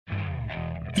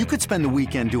You could spend the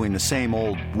weekend doing the same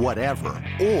old whatever,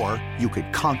 or you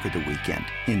could conquer the weekend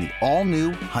in the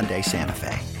all-new Hyundai Santa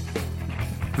Fe.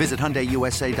 Visit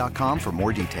HyundaiUSA.com for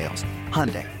more details.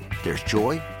 Hyundai, there's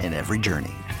joy in every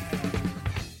journey.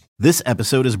 This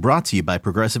episode is brought to you by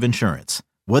Progressive Insurance.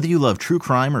 Whether you love true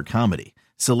crime or comedy,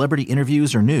 celebrity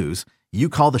interviews or news, you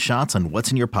call the shots on what's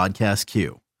in your podcast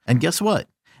queue. And guess what?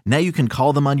 Now you can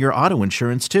call them on your auto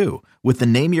insurance too with the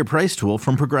Name Your Price tool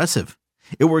from Progressive.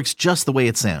 It works just the way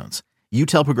it sounds. You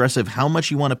tell Progressive how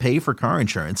much you want to pay for car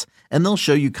insurance, and they'll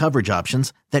show you coverage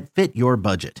options that fit your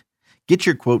budget. Get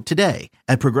your quote today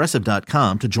at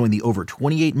Progressive.com to join the over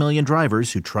 28 million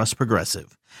drivers who trust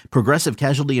Progressive. Progressive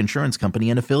Casualty Insurance Company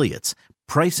and Affiliates.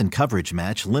 Price and coverage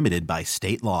match limited by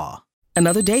state law.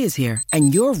 Another day is here,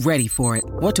 and you're ready for it.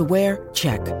 What to wear?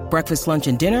 Check. Breakfast, lunch,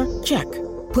 and dinner? Check.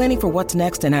 Planning for what's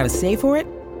next and how to save for it?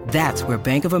 That's where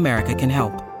Bank of America can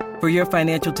help. For your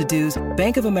financial to-dos,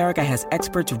 Bank of America has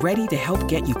experts ready to help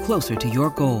get you closer to your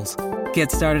goals.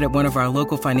 Get started at one of our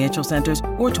local financial centers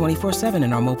or 24/7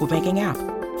 in our mobile banking app.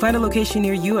 Find a location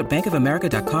near you at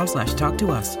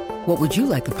bankofamerica.com/talktous. What would you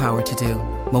like the power to do?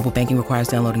 Mobile banking requires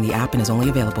downloading the app and is only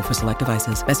available for select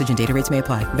devices. Message and data rates may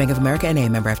apply. Bank of America N.A.,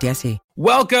 member FDIC.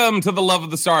 Welcome to the Love of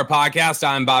the Star podcast.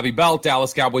 I'm Bobby Belt,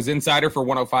 Dallas Cowboys insider for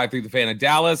 105.3 The Fan of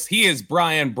Dallas. He is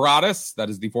Brian Broaddus. That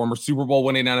is the former Super Bowl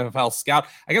winning NFL scout.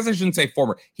 I guess I shouldn't say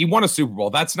former. He won a Super Bowl.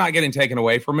 That's not getting taken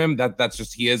away from him. That's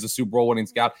just he is a Super Bowl winning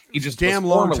scout. He just damn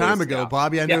long time ago,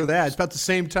 Bobby. I know that. It's about the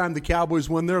same time the Cowboys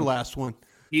won their last one.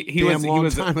 He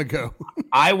was time ago.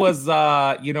 I was,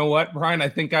 you know what, Brian? I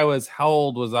think I was, how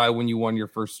old was I when you won your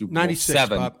first Super Bowl? 96,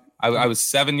 7. Bob. I was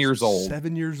 7 years old.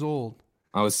 7 years old.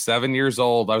 I was 7 years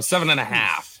old. I was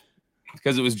 7.5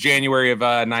 because it was January of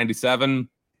 97.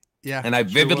 Yeah. And I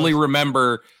vividly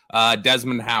remember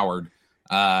Desmond Howard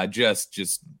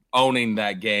just owning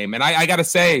that game. And I got to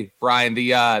say, Brian,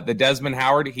 the Desmond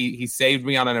Howard, he saved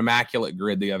me on an immaculate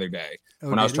grid the other day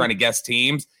when I was trying to guess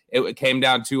teams. It came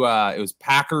down to it was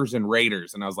Packers and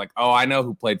Raiders, and I was like, oh, I know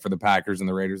who played for the Packers and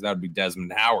the Raiders. That would be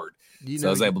Desmond Howard. So I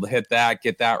was able to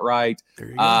get that right.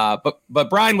 But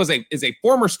Brian is a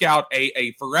former scout,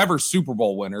 a forever Super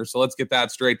Bowl winner. So let's get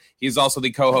that straight. He's also the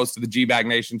co-host of the G-Bag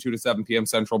Nation, 2 to 7 p.m.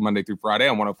 Central, Monday through Friday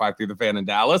on 105.3 The Fan in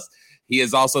Dallas. He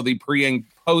is also the pre and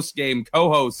post game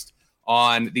co-host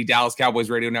on the Dallas Cowboys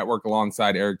Radio Network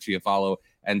alongside Eric Chiafalo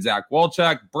and Zach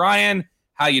Wolchuk. Brian,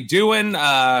 how you doing?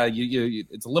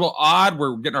 It's a little odd.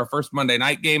 We're getting our first Monday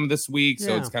night game this week,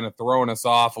 so it's kind of throwing us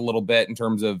off a little bit in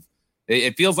terms of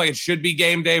it feels like it should be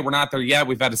game day. We're not there yet.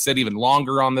 We've had to sit even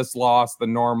longer on this loss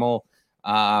than normal.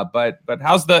 But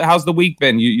how's the week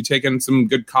been? You taking some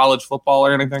good college football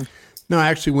or anything? No, I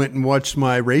actually went and watched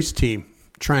my race team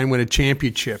try and win a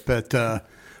championship at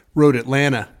Road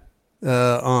Atlanta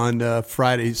on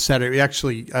Friday, Saturday. We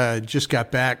actually just got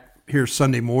back here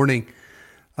Sunday morning.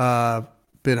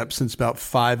 Been up since about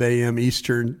 5 a.m.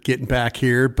 Eastern getting back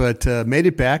here, but made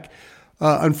it back.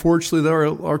 Unfortunately,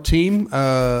 though, our team,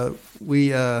 we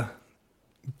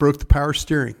broke the power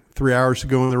steering 3 hours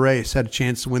ago in the race. Had a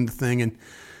chance to win the thing, and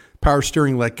power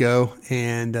steering let go,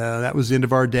 and that was the end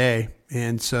of our day.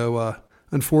 And so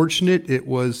unfortunate. It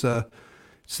was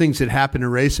things that happen in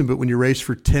racing, but when you race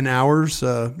for 10 hours,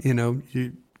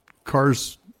 the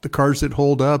cars that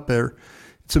hold up are –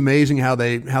 it's amazing how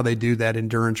they do that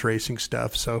endurance racing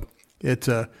stuff. So it's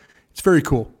very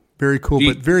cool,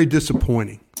 but very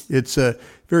disappointing. It's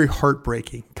very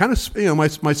heartbreaking. Kind of,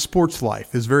 my sports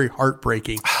life is very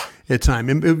heartbreaking at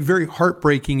times. And very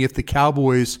heartbreaking if the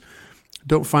Cowboys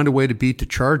don't find a way to beat the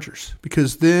Chargers,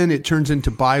 because then it turns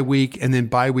into bye week, and then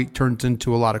bye week turns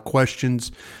into a lot of questions.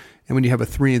 And when you have a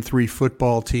 3-3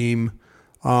 football team,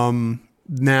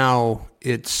 now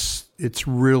it's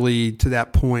really to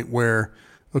that point where,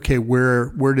 okay,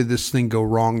 where did this thing go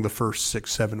wrong the first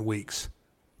 6-7 weeks?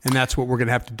 And that's what we're going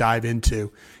to have to dive into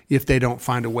if they don't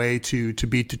find a way to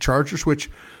beat the Chargers, which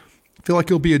I feel like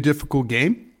it'll be a difficult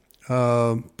game.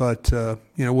 But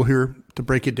we're here to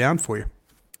break it down for you.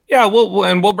 Yeah,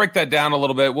 we'll break that down a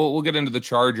little bit. We'll get into the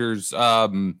Chargers a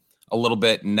little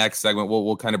bit next segment.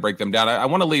 We'll kind of break them down. I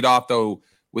want to lead off though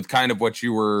with kind of what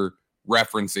you were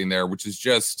referencing there, which is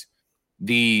just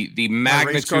the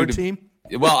magnitude of team.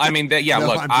 Well, I mean,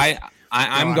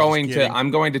 I'm going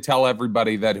to tell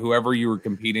everybody that whoever you were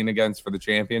competing against for the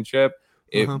championship,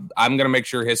 I'm going to make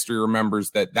sure history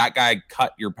remembers that guy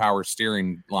cut your power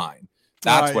steering line.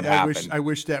 That's what happened. I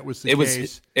wish that was the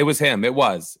case. It was him. It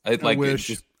was. I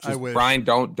wish. Brian,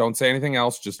 don't say anything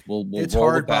else. Just we'll It's roll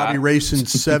hard, with that. Bobby, racing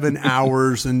 7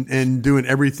 hours and doing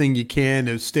everything you can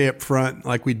to stay up front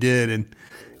like we did, and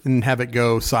and have it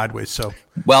go sideways. So,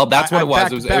 well, that's what it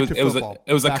was.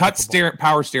 It was a cut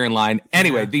power steering line.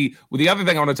 Anyway, the other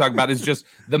thing I want to talk about is just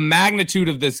the magnitude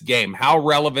of this game. How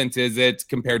relevant is it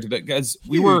compared to because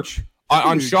we were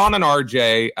on Sean and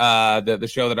RJ, the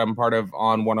show that I'm part of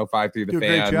on 105.3 The Fan.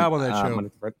 Great job on that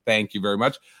show. Thank you very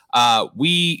much.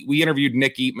 We interviewed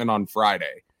Nick Eatman on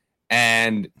Friday,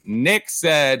 and Nick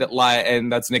said,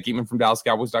 and that's Nick Eatman from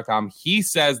DallasCowboys.com. He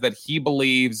says that he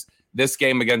believes this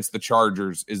game against the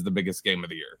Chargers is the biggest game of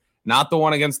the year, not the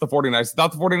one against the 49ers. He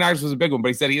thought the 49ers was a big one, but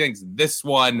he said he thinks this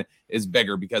one is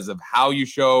bigger because of how you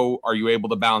show, are you able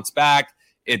to bounce back?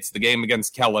 It's the game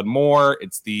against Kellen Moore.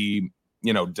 It's the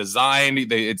design.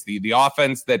 It's the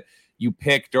offense that you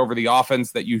picked over the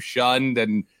offense that you shunned,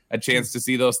 and a chance to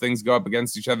see those things go up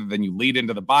against each other. Then you lead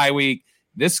into the bye week.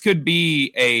 This could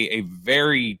be a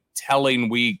very telling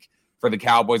week for the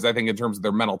Cowboys, I think, in terms of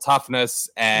their mental toughness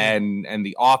and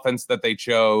the offense that they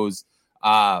chose.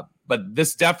 But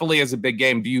this definitely is a big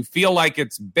game. Do you feel like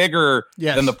it's bigger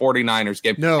than the 49ers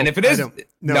game? No. And if it is,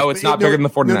 no, it's not bigger than the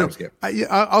 49ers game.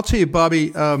 I'll tell you,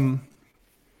 Bobby,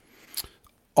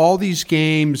 all these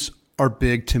games are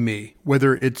big to me,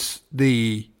 whether it's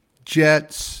the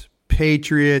Jets,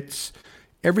 Patriots,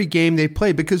 every game they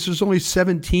play, because there's only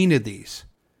 17 of these.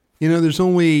 There's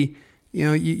only,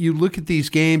 you look at these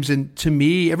games, and to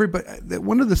me, everybody,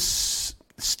 one of the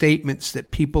statements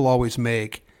that people always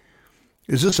make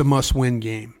is this a must-win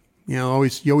game? You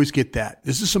always get that.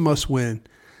 Is this a must-win?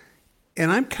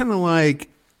 And I'm kind of like,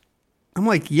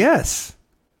 yes,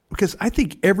 because I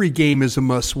think every game is a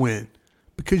must-win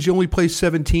because you only play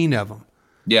 17 of them.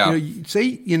 Yeah.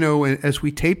 As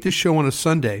we tape this show on a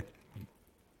Sunday,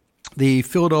 the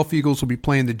Philadelphia Eagles will be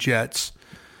playing the Jets.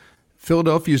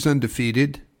 Philadelphia's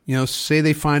undefeated. Say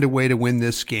they find a way to win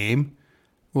this game.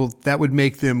 Well, that would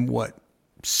make them, what,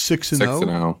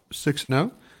 6-0?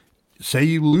 6-0. Say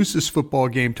you lose this football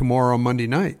game tomorrow on Monday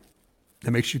night.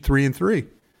 That makes you 3-3.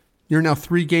 You're now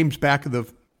 3 games back of the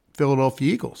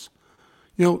Philadelphia Eagles.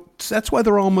 That's why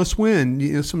they're all must win.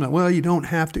 You don't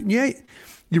have to. Yeah,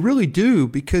 you really do,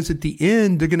 because at the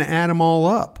end, they're going to add them all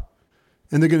up.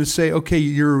 And they're going to say, okay,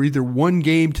 you're either one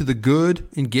game to the good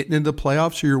and getting into the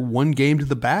playoffs, or you're one game to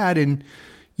the bad, and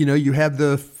you have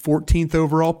the 14th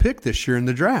overall pick this year in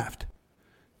the draft.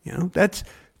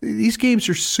 These games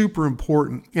are super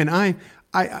important. And I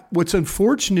what's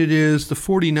unfortunate is the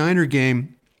 49er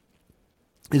game,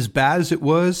 as bad as it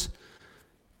was,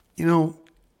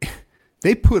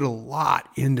 they put a lot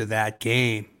into that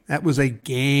game. That was a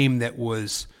game that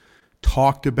was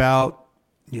talked about.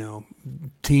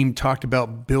 Team talked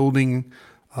about building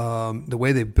the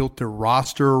way they built their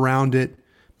roster around it.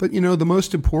 But, the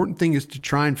most important thing is to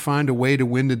try and find a way to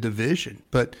win the division.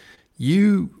 But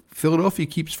Philadelphia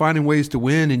keeps finding ways to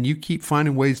win, and you keep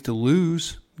finding ways to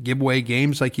lose, give away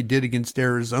games like you did against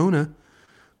Arizona.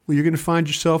 Well, you're going to find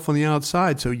yourself on the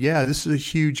outside. So, yeah, this is a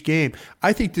huge game.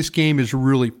 I think this game is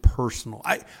really personal.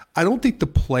 I don't think the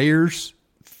players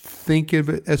think of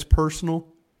it as personal.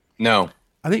 No.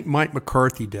 I think Mike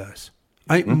McCarthy does.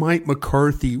 I think Mike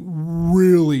McCarthy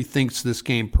really thinks this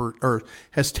game or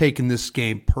has taken this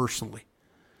game personally.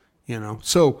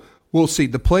 So we'll see.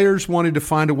 The players wanted to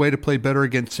find a way to play better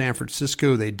against San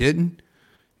Francisco. They didn't.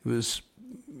 It was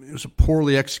a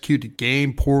poorly executed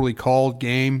game, poorly called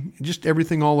game. Just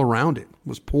everything all around it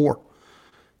was poor.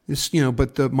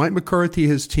 But Mike McCarthy,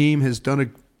 his team, has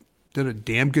done a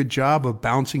damn good job of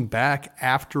bouncing back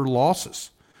after losses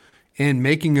and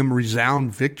making them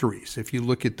resound victories, if you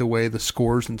look at the way the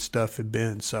scores and stuff have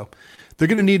been. So they're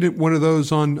going to need one of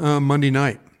those on Monday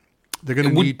night. They're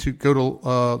going to need to go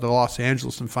to the Los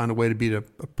Angeles and find a way to beat a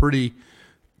pretty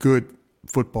good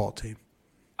football team.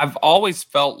 I've always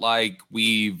felt like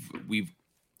we've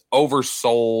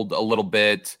oversold a little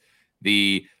bit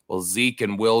Zeke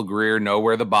and Will Grier know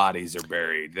where the bodies are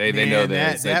buried. They know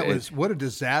this. That was what a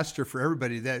disaster for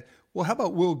everybody. How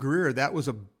about Will Grier? That was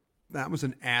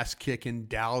an ass kick in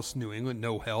Dallas, New England,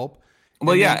 no help.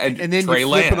 Well, and then Trey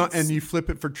Lance. You flip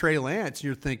it for Trey Lance, and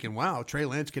you're thinking, wow, Trey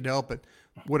Lance could help, but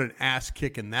what an ass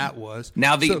kicking that was.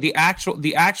 Now the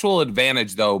actual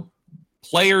advantage though,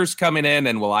 players coming in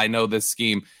and I know this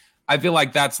scheme. I feel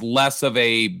like that's less of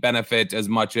a benefit as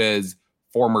much as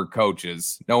former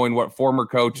coaches, knowing what former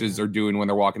coaches are doing when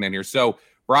they're walking in here. So,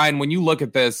 Brian, when you look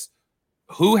at this,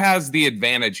 who has the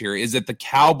advantage here? Is it the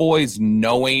Cowboys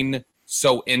knowing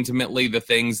so intimately the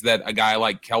things that a guy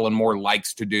like Kellen Moore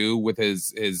likes to do with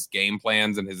his game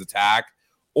plans and his attack?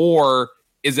 Or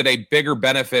is it a bigger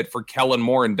benefit for Kellen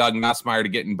Moore and Doug Nussmeier to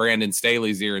get in Brandon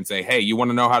Staley's ear and say, hey, you want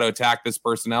to know how to attack this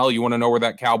personnel? You want to know where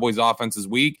that Cowboys offense is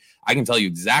weak? I can tell you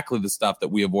exactly the stuff that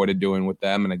we avoided doing with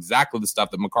them and exactly the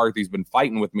stuff that McCarthy's been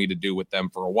fighting with me to do with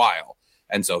them for a while.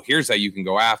 And so here's how you can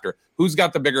go after. Who's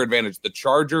got the bigger advantage? The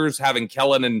Chargers having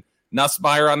Kellen and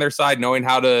Nussmeier on their side, knowing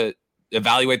how to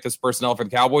evaluate this personnel for the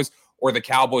Cowboys, or the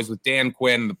Cowboys with Dan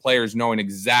Quinn and the players knowing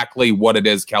exactly what it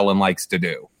is Kellen likes to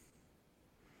do?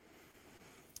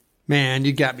 Man,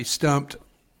 you got me stumped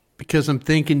because I'm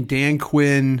thinking Dan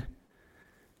Quinn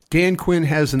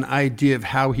has an idea of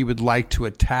how he would like to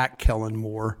attack Kellen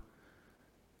Moore.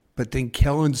 But then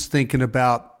Kellen's thinking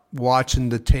about watching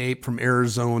the tape from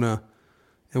Arizona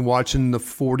and watching the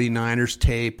 49ers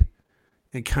tape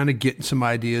and kind of getting some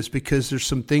ideas, because there's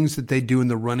some things that they do in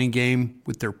the running game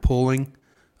with their pulling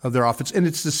of their offense. And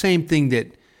it's the same thing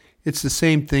that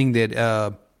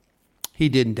he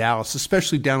did in Dallas,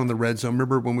 especially down in the red zone.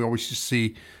 Remember when we always used to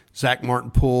see Zach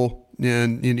Martin pull,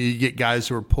 and you get guys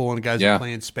who are pulling, guys who are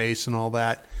playing space and all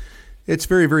that. It's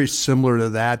very, very similar to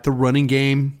that. The running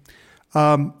game,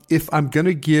 if I'm going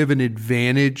to give an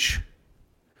advantage,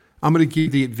 I'm going to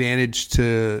give the advantage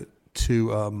to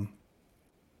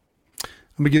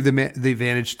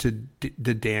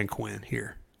Dan Quinn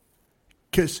here,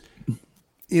 because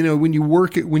when you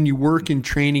work in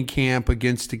training camp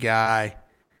against a guy,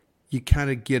 you kind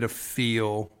of get a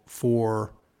feel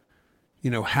for,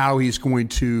 how he's going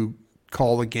to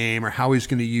call the game or how he's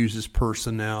going to use his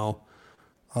personnel.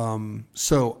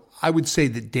 So I would say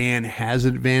that Dan has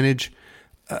an advantage.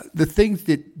 The things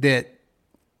that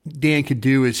Dan could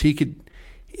do is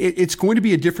it's going to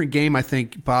be a different game, I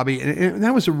think, Bobby. And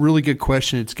that was a really good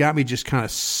question. It's got me just kind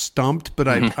of stumped, but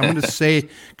I'm going to say,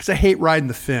 because I hate riding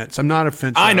the fence. I'm not a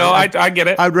fence rider. I know. I get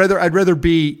it. I'd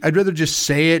rather just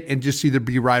say it and just either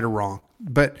be right or wrong.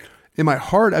 But in my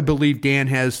heart, I believe Dan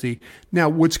has now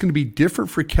what's going to be different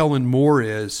for Kellen Moore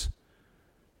is,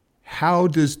 how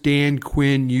does Dan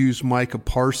Quinn use Micah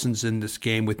Parsons in this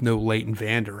game with no Leighton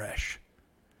Vander Esch?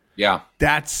 Yeah.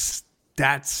 That's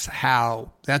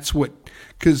what,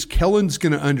 because Kellen's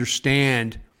going to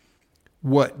understand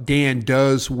what Dan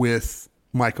does with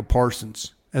Micah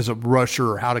Parsons as a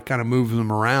rusher, or how to kind of move them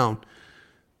around.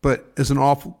 But as an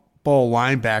off-ball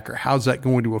linebacker, how's that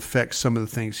going to affect some of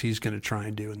the things he's going to try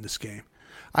and do in this game?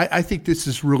 I think this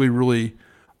is really, really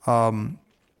I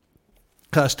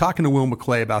was talking to Will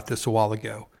McClay about this a while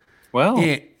ago. Well,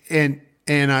 and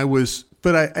I was,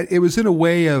 but it was in a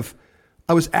way of,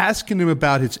 I was asking him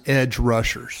about his edge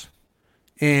rushers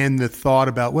and the thought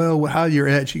about, well, how your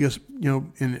edge? He goes,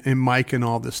 and Mike and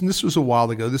all this. And this was a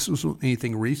while ago. This wasn't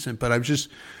anything recent, but I was just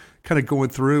kind of going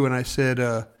through, and I said,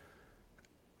 I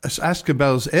was asking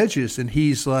about his edges, and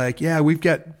he's like, yeah, we've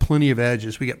got plenty of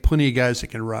edges. We got plenty of guys that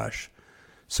can rush.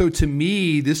 So to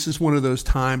me, this is one of those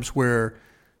times where,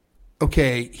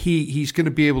 okay, he's going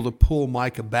to be able to pull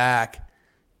Micah back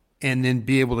and then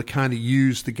be able to kind of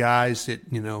use the guys that,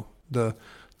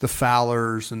 the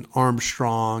Fowlers and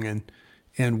Armstrong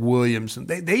and Williams, and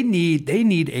they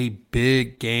need a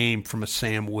big game from a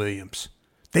Sam Williams.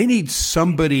 They need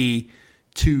somebody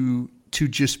to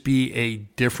just be a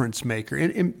difference maker,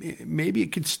 and maybe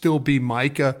it could still be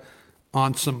Micah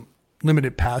on some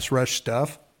limited pass rush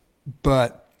stuff,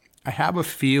 but I have a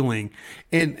feeling.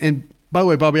 And by the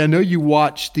way, Bobby, I know you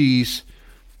watch these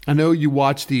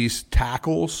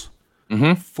tackles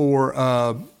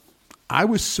for. I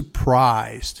was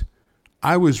surprised.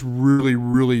 I was really,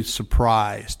 really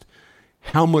surprised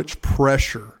how much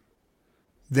pressure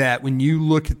that when you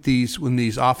look at these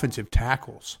offensive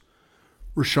tackles,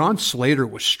 Rashawn Slater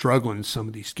was struggling in some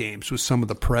of these games with some of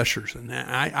the pressures. And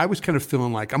I was kind of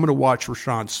feeling like I'm going to watch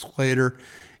Rashawn Slater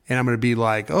and I'm going to be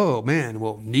like, oh, man,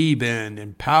 well, knee bend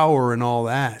and power and all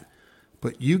that.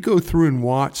 But you go through and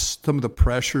watch some of the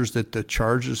pressures that the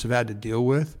Chargers have had to deal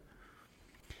with.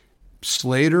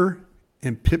 Slater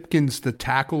and Pipkins, the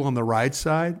tackle on the right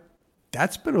side,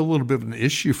 that's been a little bit of an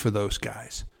issue for those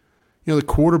guys. The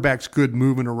quarterback's good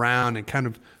moving around and kind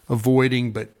of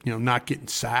avoiding, but, not getting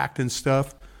sacked and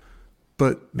stuff.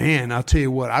 But, man, I'll tell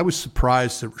you what, I was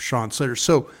surprised at Rashawn Slater.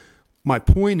 So my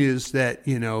point is that,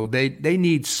 they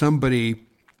need somebody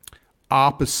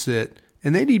opposite,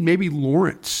 and they need maybe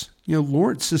Lawrence.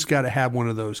 Lawrence has got to have one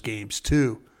of those games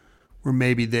too, where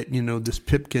maybe that, this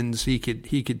Pipkins, he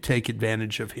could take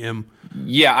advantage of him.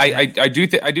 Yeah, I do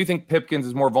think Pipkins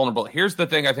is more vulnerable. Here's the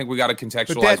thing I think we got to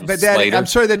contextualize with Slater. I'm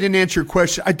sorry that didn't answer your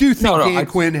question. I do think Dan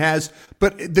Quinn has,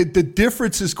 but the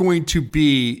difference is going to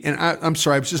be, and I'm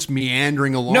sorry, I was just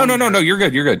meandering along. No, you're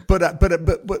good. But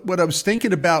what I was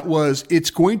thinking about was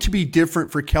it's going to be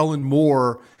different for Kellen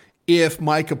Moore if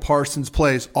Micah Parsons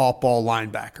plays off-ball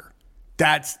linebacker.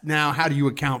 That's now, how do you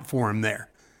account for him there?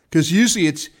 Because usually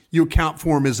it's you account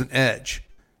for him as an edge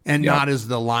and not as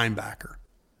the linebacker.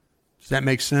 Does that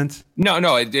make sense?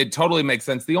 No, it totally makes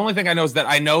sense. The only thing I know is that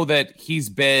I know that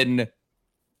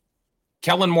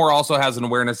Kellen Moore also has an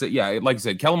awareness that, like you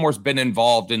said, Kellen Moore's been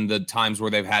involved in the times where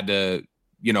they've had to,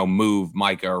 move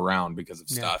Micah around because of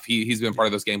stuff. He's been part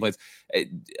of those game plays.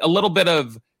 A little bit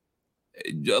of,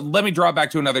 let me draw it back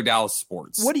to another Dallas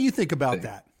sports. What do you think about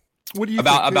that? What do you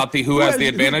about think? who has the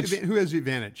advantage? Who has the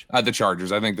advantage? The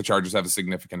Chargers. I think the Chargers have a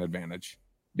significant advantage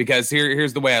because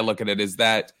here's the way I look at it is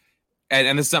that,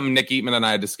 and this is something Nick Eatman and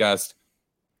I discussed.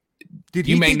 Did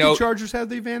you think the Chargers have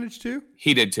the advantage too?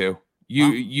 He did too.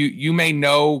 You may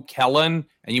know Kellen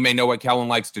and you may know what Kellen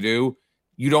likes to do.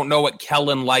 You don't know what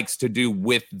Kellen likes to do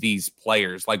with these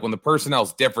players. Like when the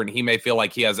personnel's different, he may feel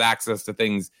like he has access to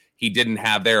things he didn't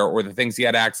have there, or the things he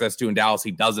had access to in Dallas he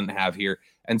doesn't have here.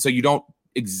 And so you don't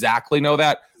exactly know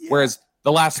that. Yeah. Whereas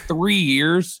the last 3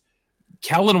 years,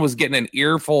 Kellen was getting an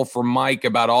earful from Mike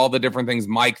about all the different things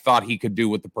Mike thought he could do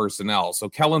with the personnel. So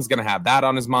Kellen's going to have that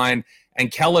on his mind.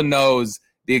 And Kellen knows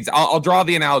I'll draw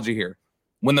the analogy here.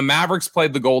 When the Mavericks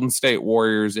played the Golden State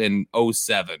Warriors in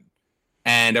 2007,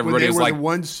 and everybody was like, the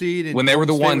 1 seed, and when they were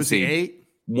the 1 seed, seed,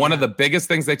 one of the biggest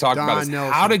things they talked about is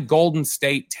how did Golden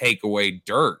State take away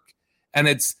Dirk? And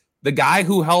it's the guy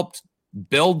who helped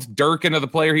build Dirk into the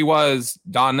player he was,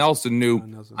 Don Nelson,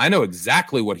 knew, I know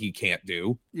exactly what he can't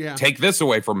do. Yeah. Take this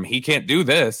away from him. He can't do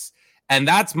this. And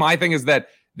that's my thing is that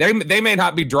they may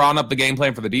not be drawing up the game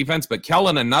plan for the defense, but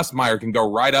Kellen and Nussmeier can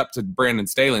go right up to Brandon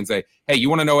Staley and say, hey, you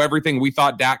want to know everything we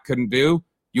thought Dak couldn't do?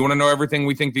 You want to know everything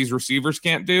we think these receivers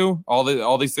can't do?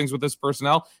 All these things with this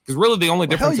personnel? Because really the only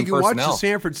difference in personnel. You can watch the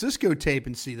San Francisco tape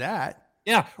and see that.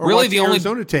 Yeah. Or really the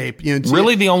Arizona tape.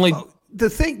 Really the only. The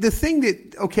thing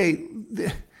that, okay,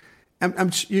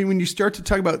 when you start to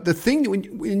talk about the thing,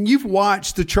 when you've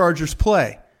watched the Chargers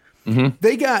play,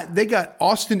 they got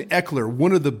Austin Eckler,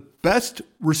 one of the best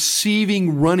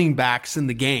receiving running backs in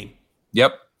the game.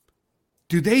 Yep.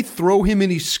 Do they throw him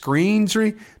any screens or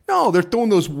anything? No, they're throwing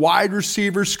those wide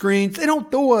receiver screens. They don't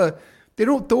throw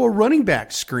a running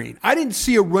back screen. I didn't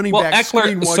see a running back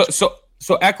screen. So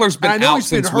Eckler's been out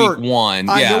since week 1.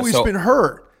 I know he's been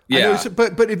hurt. Yeah.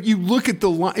 But if you look at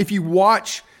if you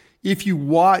watch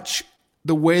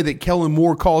the way that Kellen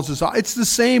Moore calls his, it's the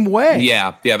same way.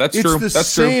 Yeah, that's true. It's the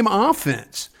same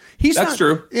offense. That's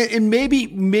true. And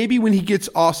maybe when he gets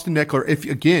Austin Eckler, if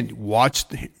again watch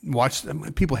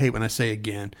people hate when I say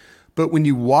again, but when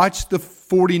you watch the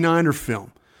 49er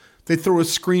film, they throw a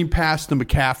screen pass to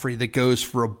McCaffrey that goes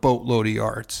for a boatload of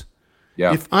yards.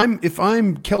 Yeah. If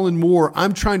I'm Kellen Moore,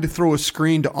 I'm trying to throw a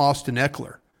screen to Austin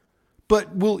Eckler. But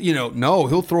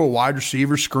he'll throw a wide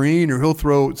receiver screen, or he'll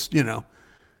throw, it's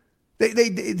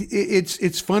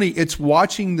funny. It's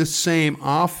watching the same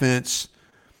offense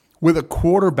with a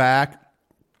quarterback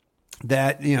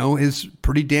that, is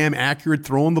pretty damn accurate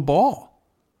throwing the ball,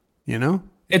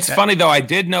 It's funny though. I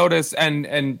did notice,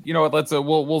 and you know what? Let's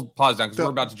we'll pause down because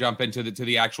we're about to jump into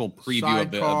the actual preview of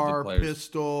the players.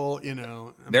 Pistol,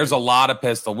 There's a lot of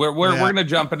pistol. We're going to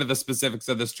jump into the specifics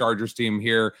of this Chargers team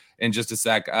here in just a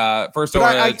sec. First,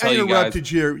 I tell you guys.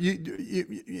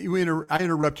 I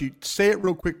interrupt you. Say it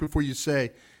real quick before you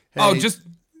say. Hey, just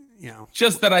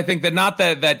that I think that not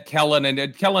that Kellen and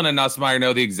Nussmeier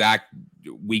know the exact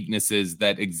weaknesses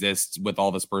that exist with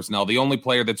all this personnel. The only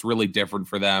player that's really different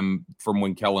for them from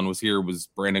when Kellen was here was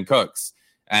Brandon Cooks,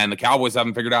 and the Cowboys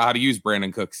haven't figured out how to use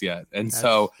Brandon Cooks yet. And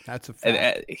that's a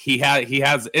fact. He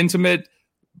has intimate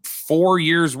 4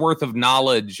 years worth of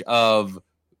knowledge of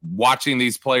watching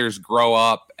these players grow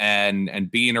up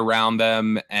and being around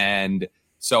them. And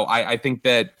so I think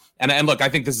that, and look, I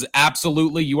think this is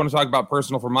absolutely, you want to talk about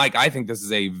personal for Mike. I think this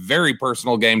is a very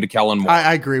personal game to Kellen Moore.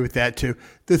 I agree with that too.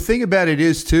 The thing about it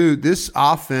is too, this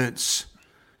offense,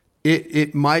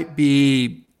 it might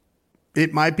be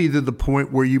to the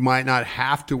point where you might not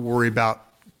have to worry about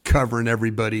covering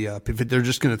everybody up if they're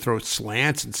just going to throw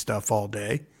slants and stuff all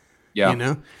day.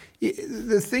 Yeah.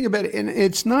 The thing about it, and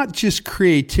it's not just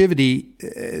creativity.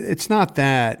 It's not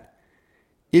that.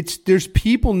 There's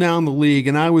people now in the league,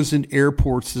 and I was in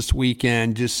airports this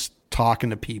weekend just talking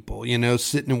to people,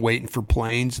 sitting and waiting for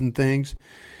planes and things.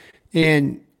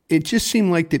 And it just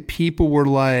seemed like that people were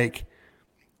like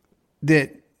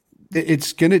that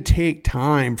it's going to take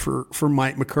time for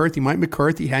Mike McCarthy. Mike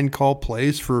McCarthy hadn't called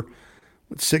plays for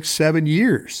 6-7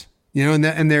 years, and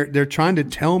they're trying to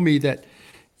tell me that,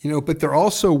 but they're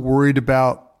also worried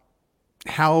about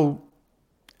how,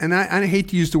 and I hate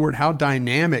to use the word how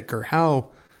dynamic or how,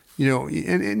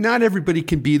 and not everybody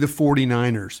can be the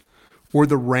 49ers or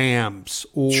the Rams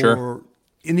or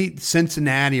any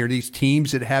Cincinnati or these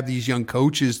teams that have these young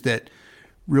coaches that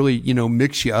really,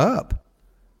 mix you up.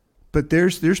 But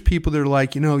there's people that are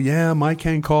like, Mike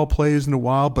can call plays in a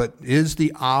while, but is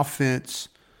the offense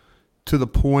to the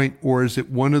point, or is it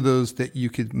one of those that you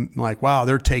could like, wow,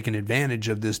 they're taking advantage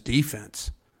of this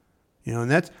defense?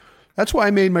 And that's why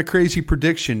I made my crazy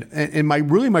prediction. And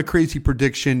my crazy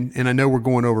prediction, and I know we're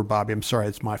going over, Bobby. I'm sorry,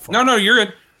 it's my fault. No, you're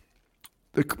good.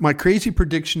 My crazy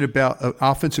prediction about an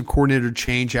offensive coordinator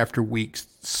change after week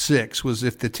 6 was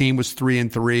if the team was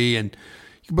 3-3,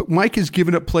 but Mike has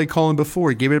given up play calling before.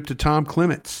 He gave it up to Tom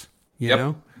Clements. You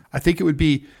know, I think it would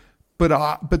be, but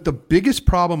the biggest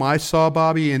problem I saw,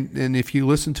 Bobby, and if you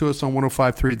listen to us on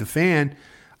 105.3 The Fan,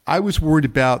 I was worried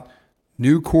about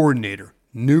new coordinator,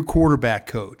 new quarterback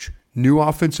coach, new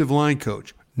offensive line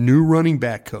coach, new running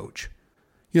back coach.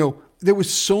 There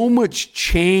was so much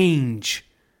change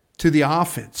to the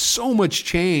offense, so much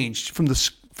change from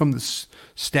the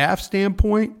staff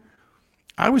standpoint.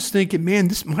 I was thinking, man,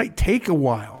 this might take a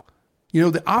while.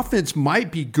 The offense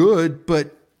might be good,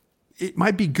 but it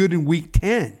might be good in week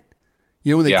 10.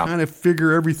 When they kind of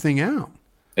figure everything out.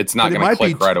 It's not going to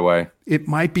click right away. It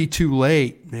might be too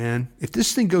late, man. If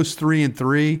this thing goes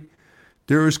 3-3,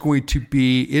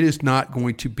 it is not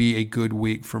going to be a good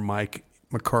week for Mike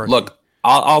McCarthy. Look,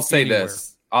 I'll say this.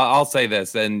 I'll say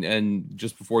this, and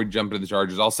just before we jump into the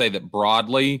Chargers, I'll say that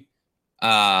broadly,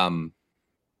 I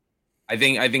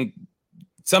think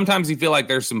sometimes you feel like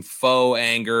there's some faux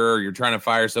anger, or you're trying to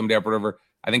fire somebody up or whatever.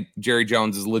 I think Jerry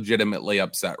Jones is legitimately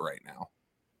upset right now,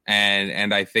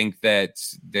 and I think that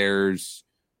there's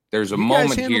a moment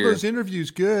guys handled here. Those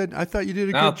interviews good. I thought you did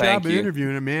a good job of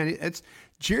interviewing him, man. It's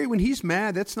Jerry when he's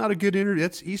mad. That's not a good interview.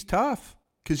 He's tough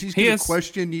because he's going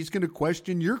to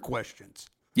question your questions.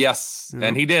 Yes,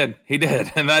 and he did,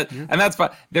 and that's fine.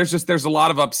 There's a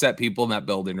lot of upset people in that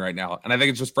building right now, and I think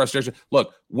it's just frustration.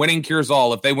 Look, winning cures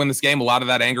all. If they win this game, a lot of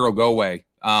that anger will go away.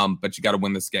 But you got to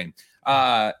win this game.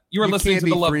 You listening to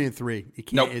the love 3-3. You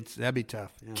can't. Nope. That'd be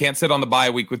tough. Yeah. Can't sit on the bye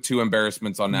week with 2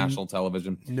 embarrassments on national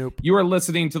television. Nope. You are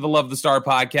listening to the Love the Star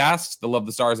podcast. The Love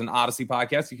the Star is an Odyssey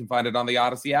podcast. You can find it on the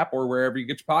Odyssey app or wherever you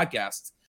get your podcasts.